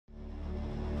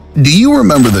Do you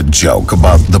remember the joke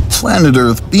about the planet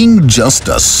Earth being just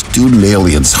a student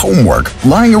alien's homework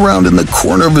lying around in the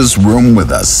corner of his room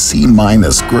with a C-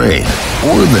 grade?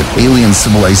 Or that alien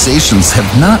civilizations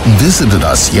have not visited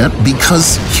us yet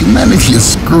because humanity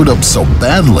has screwed up so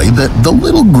badly that the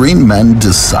little green men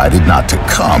decided not to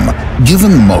come?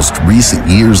 Given the most recent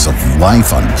years of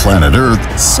life on planet Earth,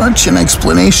 such an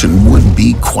explanation would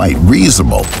be quite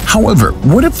reasonable. However,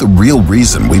 what if the real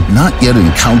reason we've not yet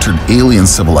encountered alien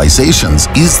civilizations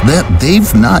is that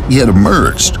they've not yet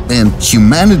emerged, and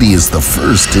humanity is the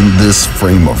first in this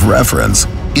frame of reference?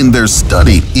 In their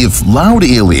study, If Loud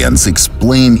Aliens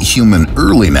Explain Human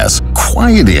Earliness,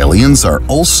 Quiet Aliens Are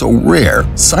Also Rare,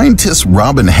 scientists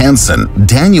Robin Hanson,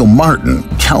 Daniel Martin,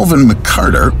 Calvin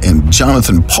McCarter, and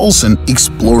Jonathan Paulson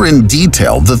explore in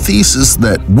detail the thesis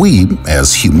that we,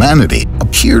 as humanity,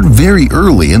 appeared very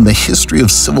early in the history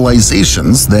of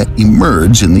civilizations that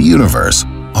emerge in the universe.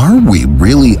 Are we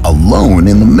really alone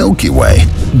in the Milky Way?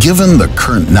 Given the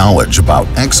current knowledge about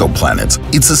exoplanets,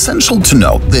 it's essential to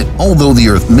note that although the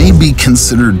Earth may be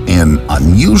considered an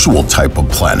unusual type of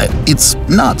planet, it's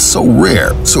not so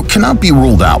rare, so it cannot be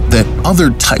ruled out that other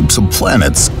types of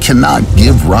planets cannot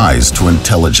give rise to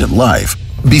intelligent life.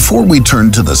 Before we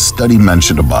turn to the study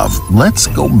mentioned above, let's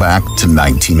go back to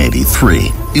 1983.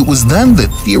 It was then that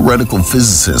theoretical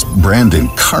physicist Brandon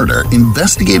Carter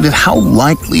investigated how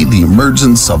likely the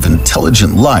emergence of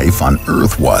intelligent life on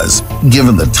Earth was.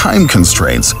 Given the time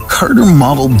constraints, Carter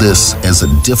modeled this as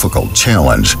a difficult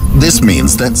challenge. This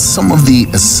means that some of the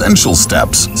essential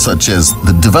steps, such as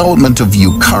the development of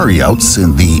eukaryotes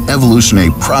in the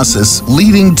evolutionary process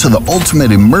leading to the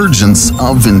ultimate emergence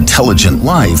of intelligent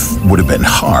life, would have been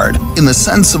hard, in the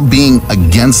sense of being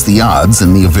against the odds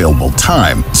in the available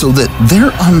time, so that they're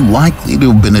unlikely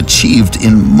to have been achieved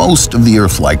in most of the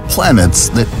Earth-like planets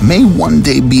that may one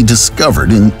day be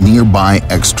discovered in nearby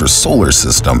extrasolar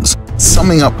systems.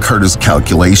 Summing up Carter's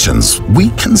calculations, we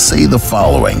can say the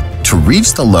following. To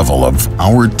reach the level of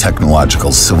our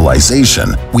technological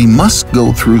civilization, we must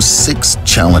go through 6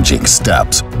 challenging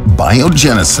steps: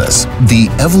 biogenesis, the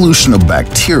evolution of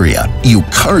bacteria;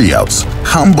 eukaryotes,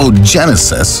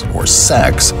 hombogenesis, or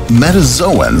sex;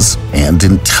 metazoans, and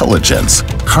intelligence.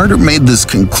 Carter made this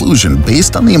conclusion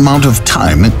based on the amount of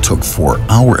time it took for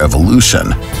our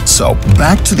evolution. So,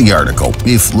 back to the article.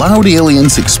 If loud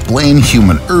aliens explain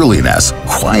human earliness,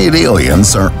 quiet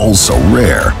aliens are also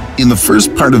rare. In the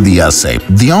first part of the essay,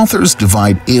 the authors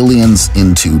divide aliens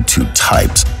into 2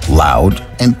 types, loud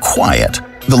and quiet.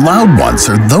 The loud ones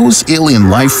are those alien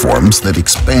life forms that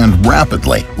expand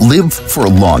rapidly, live for a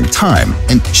long time,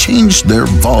 and change their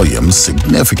volume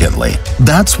significantly.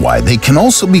 That's why they can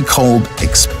also be called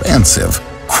expansive.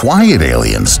 Quiet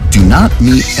aliens do not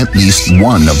meet at least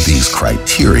one of these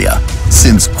criteria.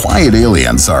 Since quiet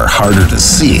aliens are harder to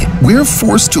see, we're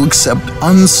forced to accept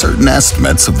uncertain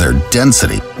estimates of their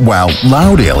density, while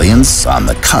loud aliens, on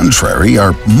the contrary,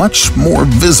 are much more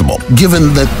visible,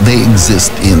 given that they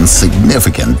exist in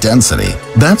significant density.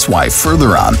 That's why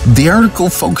further on, the article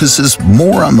focuses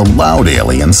more on the loud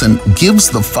aliens and gives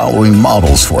the following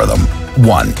models for them.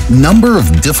 1. Number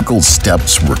of difficult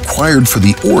steps required for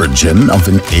the origin of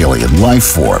an alien life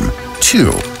form.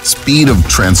 2. Speed of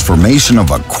transformation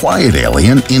of a quiet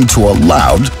alien into a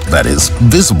loud, that is,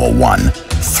 visible one.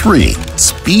 3.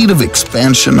 Speed of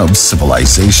expansion of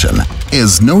civilization.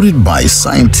 As noted by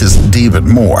scientist David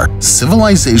Moore,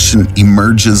 civilization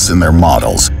emerges in their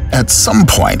models. At some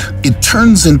point, it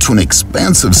turns into an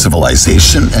expansive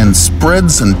civilization and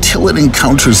spreads until it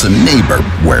encounters a neighbor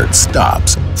where it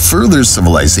stops. Further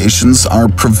civilizations are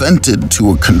prevented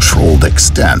to a controlled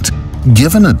extent.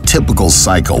 Given a typical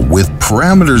cycle with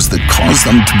parameters that cause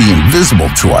them to be invisible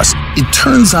to us, it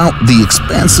turns out the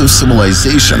expansive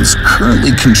civilizations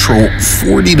currently control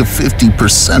 40 to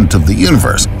 50% of the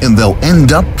universe, and they'll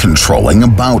end up controlling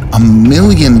about 1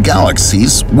 million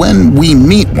galaxies when we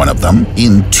meet one of them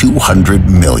in 200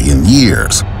 million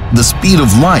years. The speed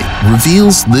of light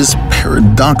reveals this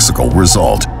paradoxical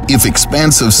result. If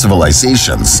expansive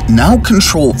civilizations now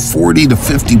control 40 to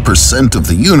 50% of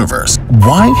the universe,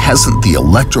 why hasn't the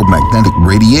electromagnetic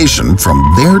radiation from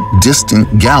their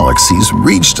distant galaxies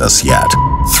reached us yet?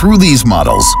 Through these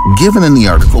models, given in the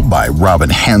article by Robin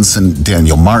Hanson,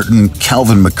 Daniel Martin,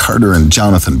 Calvin McCarter, and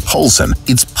Jonathan Paulson,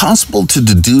 it's possible to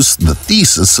deduce the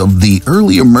thesis of the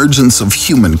early emergence of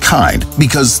humankind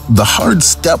because the hard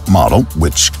step model,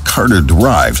 which Carter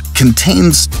derived,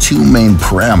 contains 2 main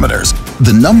parameters: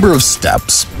 the number of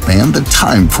steps and the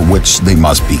time for which they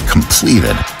must be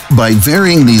completed. By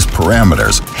varying these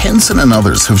parameters, Henson and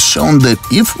others have shown that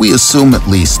if we assume at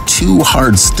least 2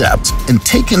 hard steps and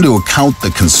take into account the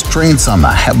constraints on the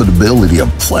habitability of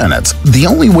planets, the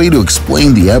only way to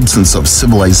explain the absence of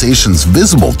civilizations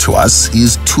visible to us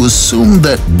is to assume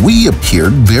that we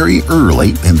appeared very early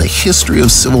in the history of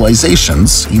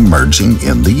civilizations emerging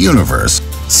in the universe.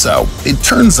 So, it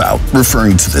turns out,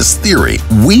 referring to this theory,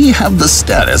 we have the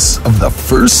status of the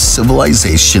first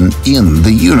civilization in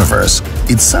the universe.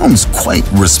 It sounds quite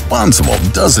responsible,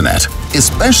 doesn't it?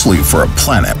 Especially for a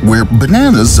planet where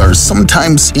bananas are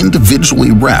sometimes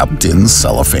individually wrapped in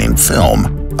cellophane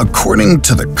film. According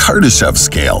to the Kardashev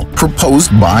scale,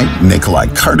 proposed by Nikolai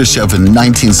Kardashev in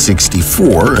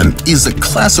 1964 and is a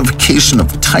classification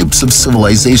of types of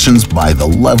civilizations by the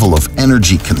level of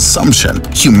energy consumption,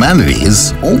 humanity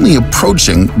is only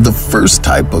approaching the first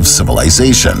type of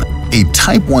civilization. A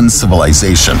Type 1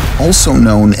 civilization, also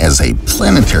known as a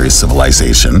planetary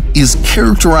civilization, is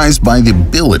characterized by the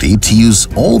ability to use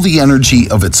all the energy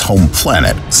of its home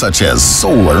planet, such as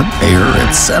solar, air,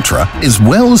 etc., as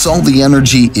well as all the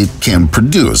energy it can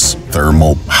produce,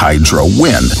 thermal, hydro,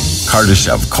 wind.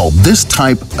 Kardashev called this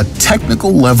type a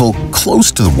technical level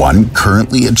close to the one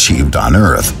currently achieved on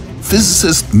Earth.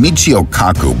 Physicist Michio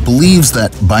Kaku believes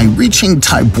that by reaching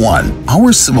Type 1,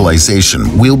 our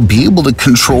civilization will be able to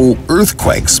control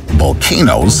earthquakes,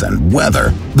 volcanoes, and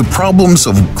weather. The problems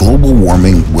of global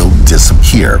warming will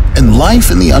disappear, and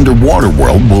life in the underwater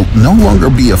world will no longer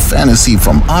be a fantasy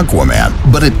from Aquaman,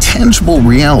 but a tangible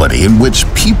reality in which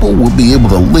people will be able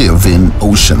to live in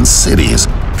ocean cities.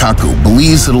 Kaku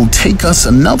believes it'll take us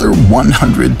another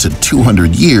 100 to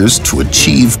 200 years to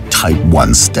achieve Type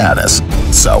 1 status.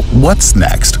 So, what's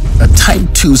next? A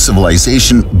Type 2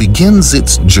 civilization begins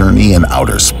its journey in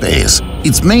outer space.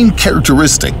 Its main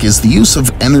characteristic is the use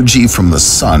of energy from the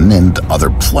sun and other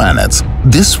planets.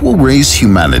 This will raise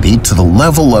humanity to the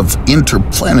level of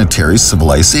interplanetary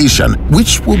civilization,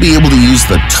 which will be able to use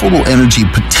the total energy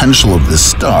potential of this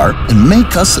star and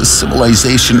make us a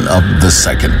civilization of the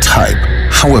second type.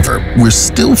 However, we're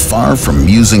still far from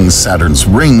using Saturn's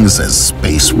rings as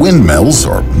space windmills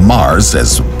or Mars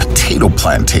as a potato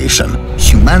plantation.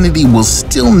 Humanity will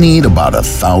still need about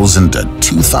 1,000 to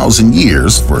 2,000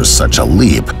 years for such a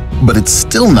leap, but it's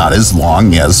still not as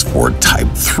long as for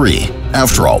Type 3.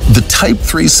 After all, the Type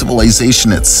 3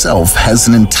 civilization itself has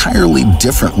an entirely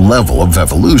different level of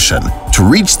evolution. To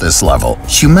reach this level,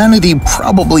 humanity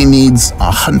probably needs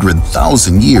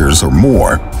 100,000 years or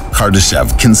more.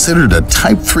 Kardashev considered a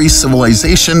Type 3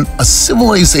 civilization a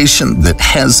civilization that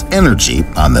has energy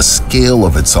on the scale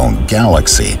of its own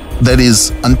galaxy. That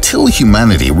is, until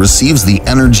humanity receives the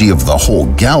energy of the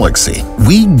whole galaxy,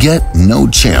 we get no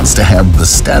chance to have the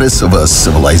status of a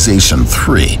Civilization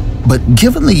 3. But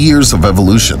given the years of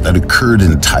evolution that occurred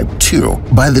in Type 2,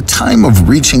 by the time of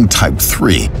reaching Type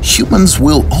 3, humans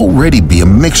will already be a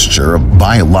mixture of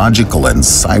biological and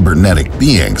cybernetic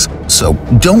beings. So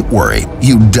don't worry,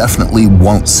 you definitely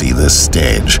won't see this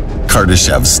stage.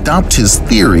 Kardashev stopped his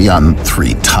theory on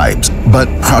 3 types, but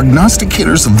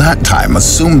prognosticators of that time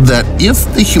assumed that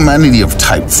if the humanity of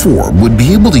Type 4 would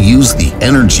be able to use the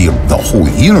energy of the whole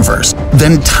universe,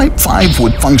 then Type 5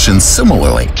 would function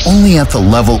similarly, only at the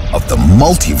level of the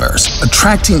multiverse,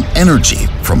 attracting energy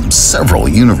from several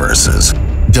universes.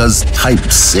 Does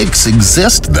Type 6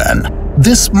 exist then?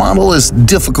 This model is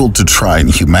difficult to try in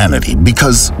humanity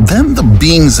because then the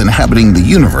beings inhabiting the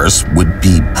universe would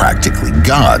be practically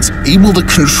gods, able to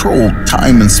control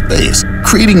time and space,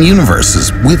 creating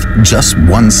universes with just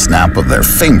one snap of their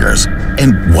fingers.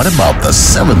 And what about the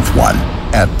 7th one?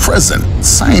 At present,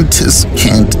 scientists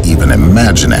can't even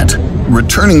imagine it.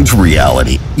 Returning to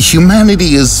reality,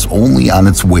 humanity is only on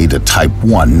its way to Type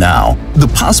 1 now. The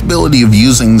possibility of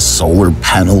using solar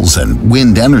panels and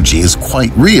wind energy is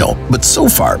quite real, but so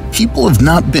far, people have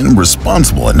not been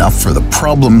responsible enough for the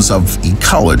problems of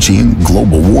ecology and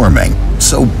global warming.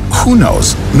 So who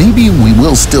knows, maybe we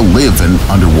will still live in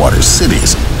underwater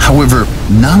cities. However,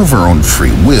 not of our own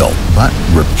free will, but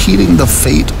repeating the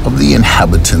fate of the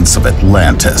inhabitants of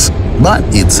Atlantis. But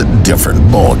it's a different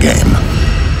ballgame.